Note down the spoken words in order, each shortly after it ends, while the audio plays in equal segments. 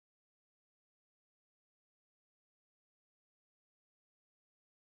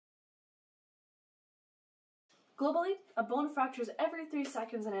Globally, a bone fractures every 3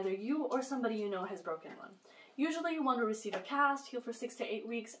 seconds and either you or somebody you know has broken one. Usually, one will receive a cast, heal for 6 to 8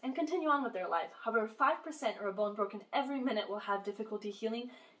 weeks, and continue on with their life. However, 5% or a bone broken every minute will have difficulty healing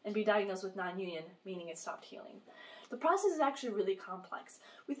and be diagnosed with non-union, meaning it stopped healing. The process is actually really complex.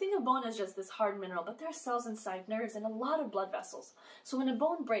 We think of bone as just this hard mineral, but there are cells inside nerves and a lot of blood vessels. So when a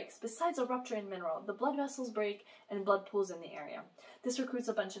bone breaks, besides a rupture in mineral, the blood vessels break and blood pools in the area. This recruits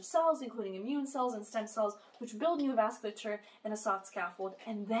a bunch of cells, including immune cells and stem cells, which build new vasculature and a soft scaffold,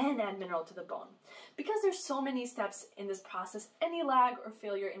 and then add mineral to the bone. Because there's so many steps in this process, any lag or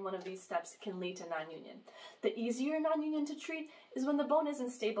failure in one of these steps can lead to non-union. The easier non-union to treat is when the bone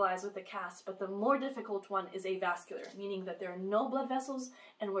isn't stabilized with a cast, but the more difficult one is avascular, meaning that there are no blood vessels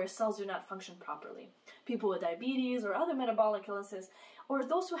and where cells do not function properly. People with diabetes or other metabolic illnesses, or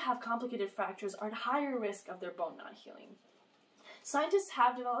those who have complicated fractures, are at higher risk of their bone not healing. Scientists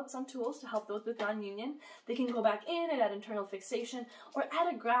have developed some tools to help those with non-union. They can go back in and add internal fixation or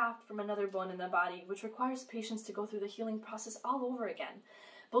add a graft from another bone in the body, which requires patients to go through the healing process all over again.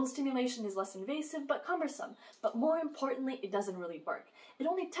 Bone stimulation is less invasive but cumbersome, but more importantly, it doesn't really work. It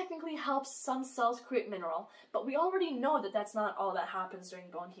only technically helps some cells create mineral, but we already know that that's not all that happens during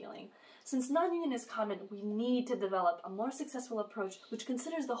bone healing. Since non-union is common, we need to develop a more successful approach which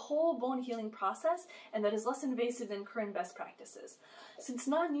considers the whole bone healing process and that is less invasive than current best practices. Since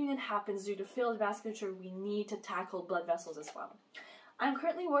non-union happens due to failed vasculature, we need to tackle blood vessels as well. I'm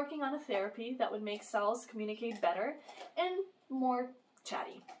currently working on a therapy that would make cells communicate better and more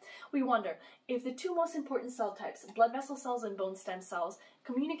chatty. We wonder, if the two most important cell types, blood vessel cells and bone stem cells,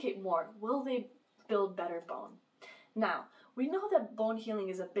 communicate more, will they build better bone? Now, we know that bone healing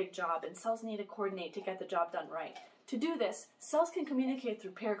is a big job and cells need to coordinate to get the job done right. To do this, cells can communicate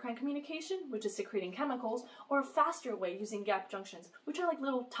through paracrine communication, which is secreting chemicals, or a faster way using gap junctions, which are like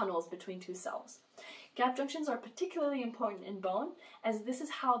little tunnels between two cells. Gap junctions are particularly important in bone, as this is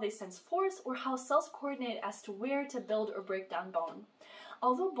how they sense force or how cells coordinate as to where to build or break down bone.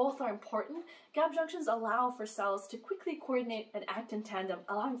 Although both are important, gap junctions allow for cells to quickly coordinate and act in tandem,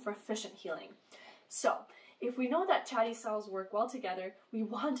 allowing for efficient healing. So, if we know that chatty cells work well together, we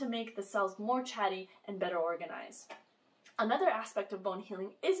want to make the cells more chatty and better organized. Another aspect of bone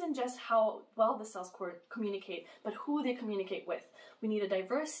healing isn't just how well the cells communicate, but who they communicate with. We need a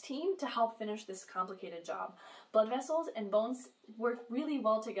diverse team to help finish this complicated job. Blood vessels and bones work really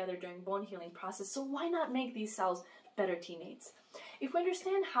well together during bone healing process, so why not make these cells better teammates? If we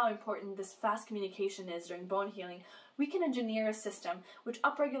understand how important this fast communication is during bone healing, we can engineer a system which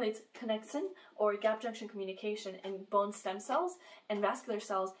upregulates connexin or gap junction communication in bone stem cells and vascular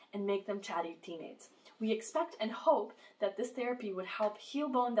cells and make them chatty teammates. We expect and hope that this therapy would help heal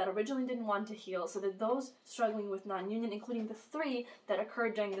bone that originally didn't want to heal so that those struggling with non-union, including the 3 that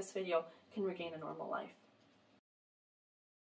occurred during this video, can regain a normal life.